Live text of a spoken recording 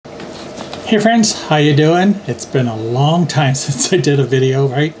Hey friends, how you doing? It's been a long time since I did a video,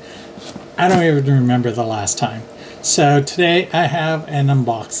 right? I don't even remember the last time. So today I have an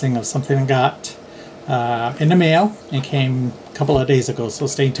unboxing of something I got in the mail. It came a couple of days ago, so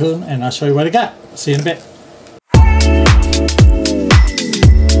stay tuned and I'll show you what I got. See you in a bit.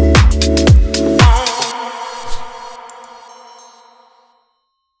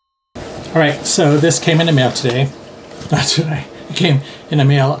 Alright, so this came in the mail today. Not today. It came in the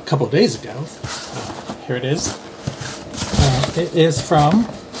mail a couple of days ago. Here it is. It is from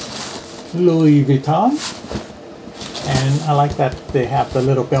Louis Vuitton. And I like that they have the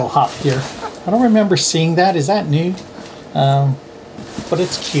little bellhop here. I don't remember seeing that. Is that new? But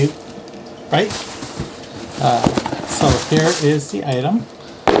it's cute, right? So here is the item.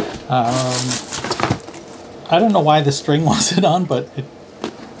 I don't know why the string wasn't on, but it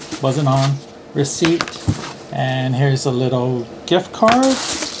wasn't on. Receipt. And here's a little gift card.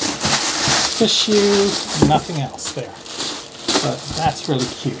 Tissue. Nothing else there. But that's really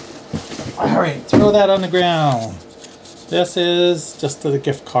cute. Alright, throw that on the ground. This is just the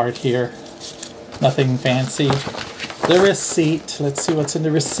gift card here. Nothing fancy. The receipt. Let's see what's in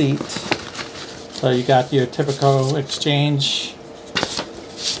the receipt. So you got your typical exchange.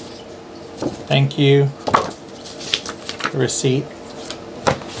 Thank you. The receipt.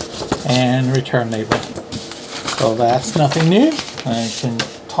 And return label. So that's nothing new. I can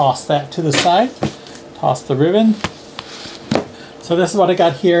toss that to the side. Toss the ribbon. So this is what I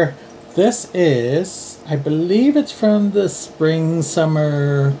got here. This is, I believe it's from the spring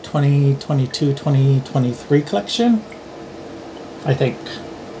summer 2022-2023 collection. I think.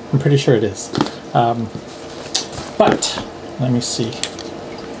 I'm pretty sure it is. But let me see.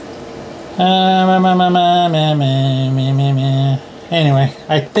 Anyway,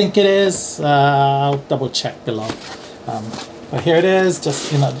 I think it is. I'll double check below. But here it is,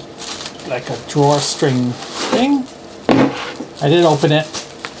 just in a like a drawer string thing. I did open it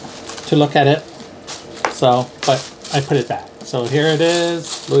to look at it, so but I put it back. So here it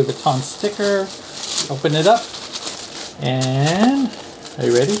is, Louis Vuitton sticker. Open it up, and are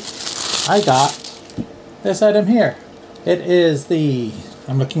you ready? I got this item here. It is the,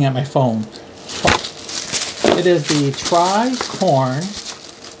 I'm looking at my phone. It is the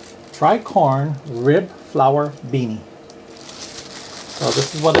Tricorn Rib Flower Beanie. So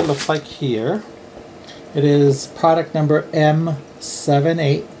this is what it looks like here. It is product number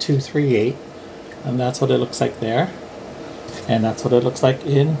M78238, and that's what it looks like there. And that's what it looks like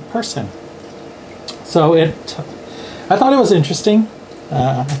in person. So I thought it was interesting.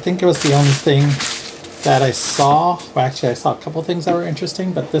 I think it was the only thing that I saw. Well, actually, I saw a couple things that were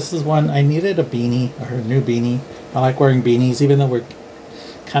interesting, but this is one. I needed a beanie, or a new beanie. I like wearing beanies, even though we're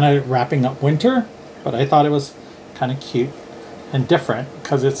kind of wrapping up winter. But I thought it was kind of cute and different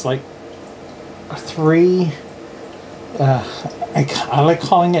because it's like three. I like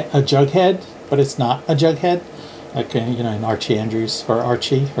calling it a jug head, but it's not a jug head. Like you know, in Archie Andrews or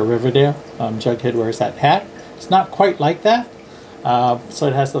Archie or Riverdale, Jughead wears that hat. It's not quite like that. So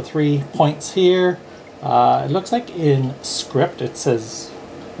it has the 3 points here. It looks like in script it says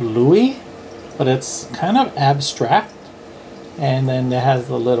Louis, but it's kind of abstract. And then it has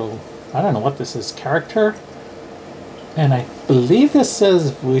the little, I don't know what this is, character. And I believe this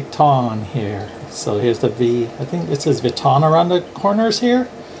says Vuitton here. So here's the V. I think it says Vuitton around the corners here.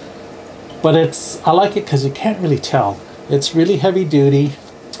 But I like it because you can't really tell. It's really heavy duty.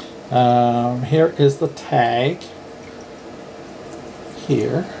 Here is the tag.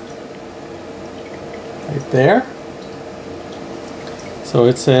 Here. Right there. So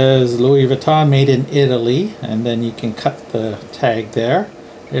it says Louis Vuitton made in Italy, and then you can cut the tag there.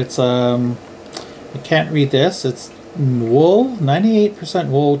 It's you can't read this. It's wool, 98%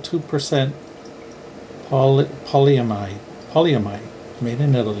 wool, 2% polyamide, made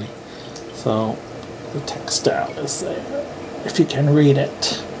in Italy. So the textile is there, if you can read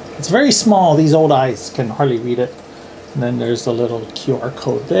it. It's very small. These old eyes can hardly read it. And then there's the little QR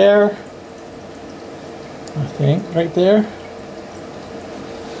code there. I think right there.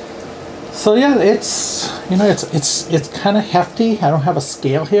 So yeah, it's, you know, it's kind of hefty. I don't have a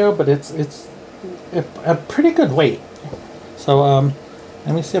scale here, but it's a pretty good weight. So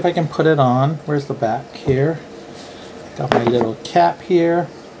let me see if I can put it on. Where's the back here? Got my little cap here.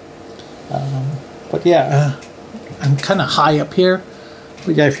 But yeah, I'm kind of high up here.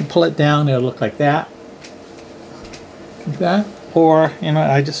 But yeah, if you pull it down, it'll look like that. Like that. Or, you know,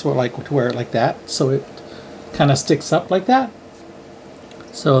 I just would like to wear it like that, so it kind of sticks up like that.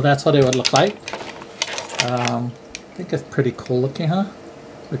 So that's what it would look like. I think it's pretty cool looking, huh?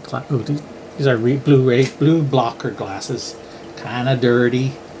 Ooh, these are blue blocker glasses. Kind of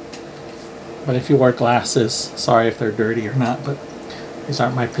dirty. But if you wear glasses, sorry if they're dirty or not, but these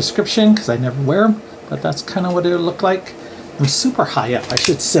aren't my prescription because I never wear them. But that's kind of what it would look like. I'm super high up. I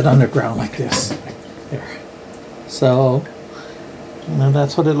should sit on the ground like this. There. So, you know,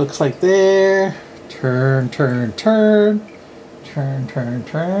 that's what it looks like there. Turn, turn, turn. Turn, turn,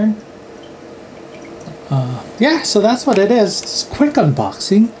 turn. Yeah, so that's what it is. It's a quick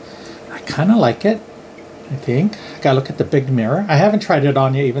unboxing. I kind of like it, I think. I gotta look at the big mirror. I haven't tried it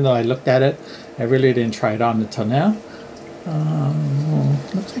on yet, even though I looked at it. I really didn't try it on until now.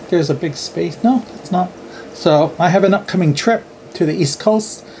 Looks like there's a big space. No, it's not. So I have an upcoming trip to the East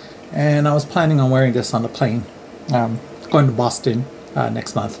Coast, and I was planning on wearing this on the plane. Going to Boston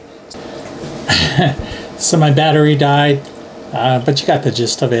next month. So my battery died, but you got the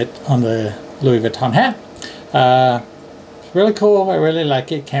gist of it on the Louis Vuitton hat. Really cool. I really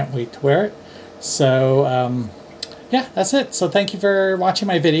like it. Can't wait to wear it. So yeah, that's it. So thank you for watching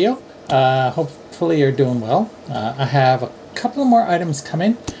my video. Hopefully you're doing well. I have a couple more items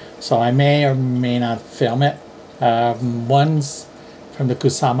coming, so I may or may not film it. One's from the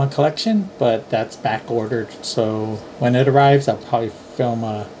Kusama collection, but that's back ordered, so when it arrives I'll probably film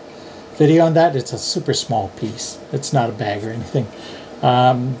a video on that. It's a super small piece. It's not a bag or anything.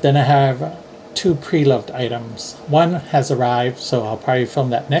 Then I have 2 pre-loved items. One has arrived, so I'll probably film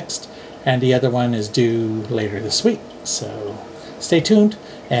that next, and the other one is due later this week. So stay tuned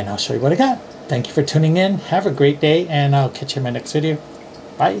and I'll show you what I got. Thank you for tuning in. Have a great day, and I'll catch you in my next video.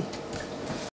 Bye.